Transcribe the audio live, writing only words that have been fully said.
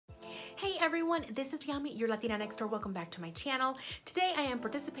Hey everyone, this is Yami, your Latina next door. Welcome back to my channel. Today I am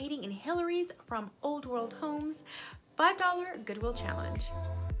participating in Hillary's from Old World Homes $5 Goodwill Challenge.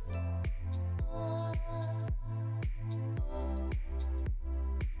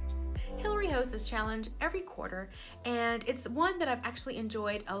 Hillary hosts this challenge every quarter, and it's one that I've actually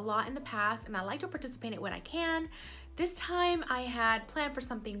enjoyed a lot in the past, and I like to participate in it when I can. This time I had planned for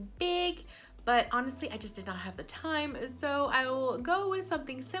something big, but honestly I just did not have the time, so I will go with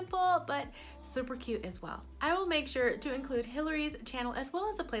something simple but super cute as well. I will make sure to include Hillary's channel as well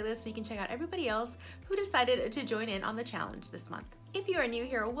as a playlist so you can check out everybody else who decided to join in on the challenge this month. If you are new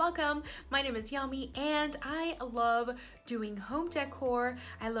here, welcome. My name is Yami and I love doing home decor.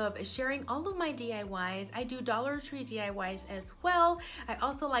 I love sharing all of my DIYs. I do Dollar Tree DIYs as well. I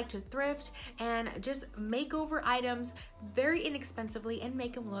also like to thrift and just make over items very inexpensively and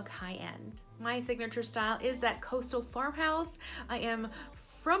make them look high-end. My signature style is that coastal farmhouse. I am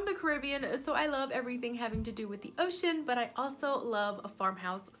from the Caribbean, so I love everything having to do with the ocean, but I also love a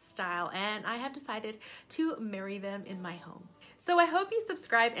farmhouse style, and I have decided to marry them in my home. So I hope you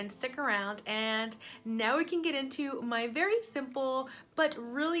subscribe and stick around, and now we can get into my very simple but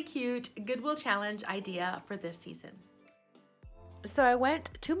really cute Goodwill challenge idea for this season. So I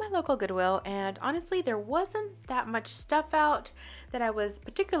went to my local Goodwill, and honestly there wasn't that much stuff out that I was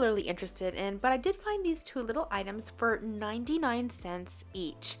particularly interested in, but I did find these two little items for 99 cents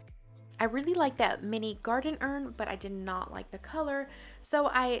each. I really like that mini garden urn, but I did not like the color, so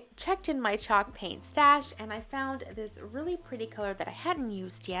I checked in my chalk paint stash and I found this really pretty color that I hadn't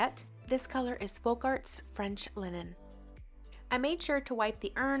used yet. This color is Faux French linen. I made sure to wipe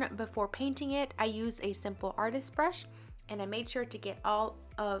the urn before painting it. I used a simple artist brush, and I made sure to get all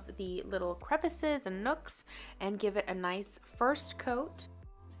of the little crevices and nooks and give it a nice first coat.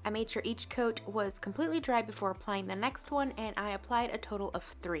 I made sure each coat was completely dry before applying the next one, and I applied a total of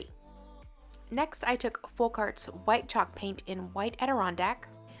 3. Next, I took Faux white chalk paint in white Adirondack.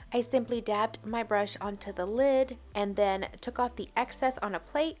 I simply dabbed my brush onto the lid and then took off the excess on a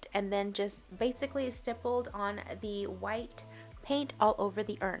plate and then just basically stippled on the white paint all over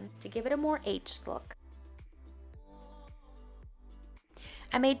the urn to give it a more aged look.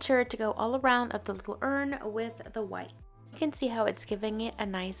 I made sure to go all around of the little urn with the white. You can see how it's giving it a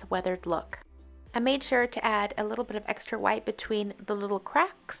nice weathered look. I made sure to add a little bit of extra white between the little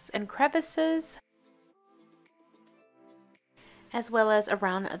cracks and crevices, as well as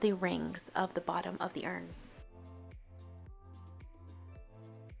around the rings of the bottom of the urn.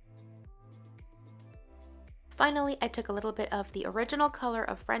 Finally, I took a little bit of the original color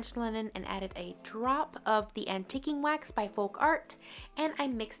of French linen and added a drop of the antiquing wax by Folk Art, and I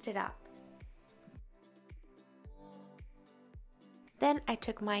mixed it up. Then I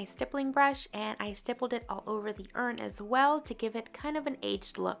took my stippling brush and I stippled it all over the urn as well to give it kind of an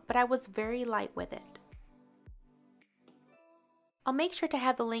aged look, but I was very light with it. I'll make sure to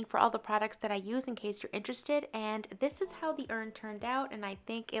have the link for all the products that I use in case you're interested, and this is how the urn turned out, and I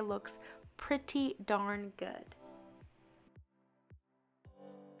think it looks pretty darn good.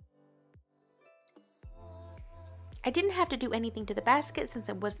 I didn't have to do anything to the basket since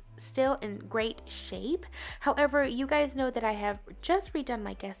it was still in great shape. However, you guys know that I have just redone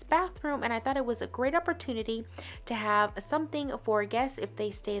my guest bathroom, and I thought it was a great opportunity to have something for guests if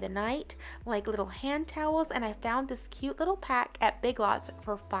they stay the night, like little hand towels, and I found this cute little pack at Big Lots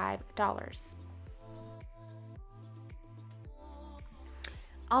for $5.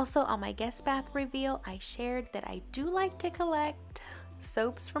 Also, on my guest bath reveal, I shared that I do like to collect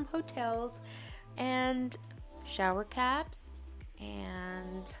soaps from hotels and shower caps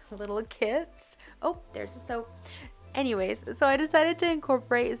and little kits. Oh, there's a soap. Anyways, so I decided to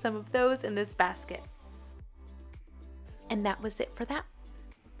incorporate some of those in this basket. And that was it for that.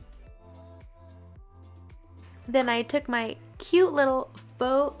 Then I took my cute little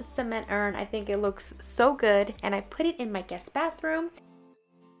faux cement urn. I think it looks so good, and I put it in my guest bathroom.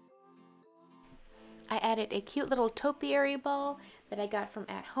 I added a cute little topiary ball that I got from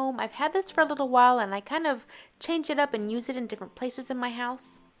at home. I've had this for a little while and I kind of change it up and use it in different places in my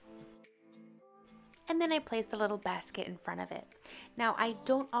house. And then I placed a little basket in front of it. Now, I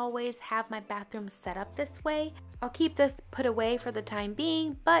don't always have my bathroom set up this way. I'll keep this put away for the time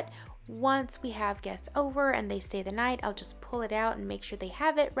being, but once we have guests over and they stay the night, I'll just pull it out and make sure they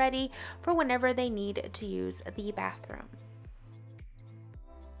have it ready for whenever they need to use the bathroom.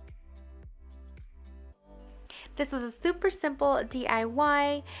 This was a super simple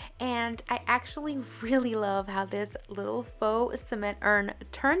DIY, and I actually really love how this little faux cement urn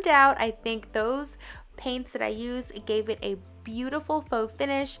turned out. I think those paints that I used gave it a beautiful faux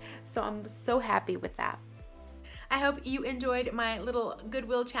finish, so I'm so happy with that. I hope you enjoyed my little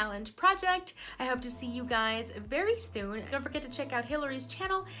Goodwill challenge project. I hope to see you guys very soon. Don't forget to check out Hillary's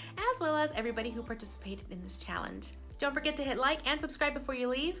channel as well as everybody who participated in this challenge. Don't forget to hit like and subscribe before you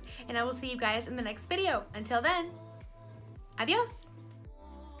leave, and I will see you guys in the next video. Until then, adios!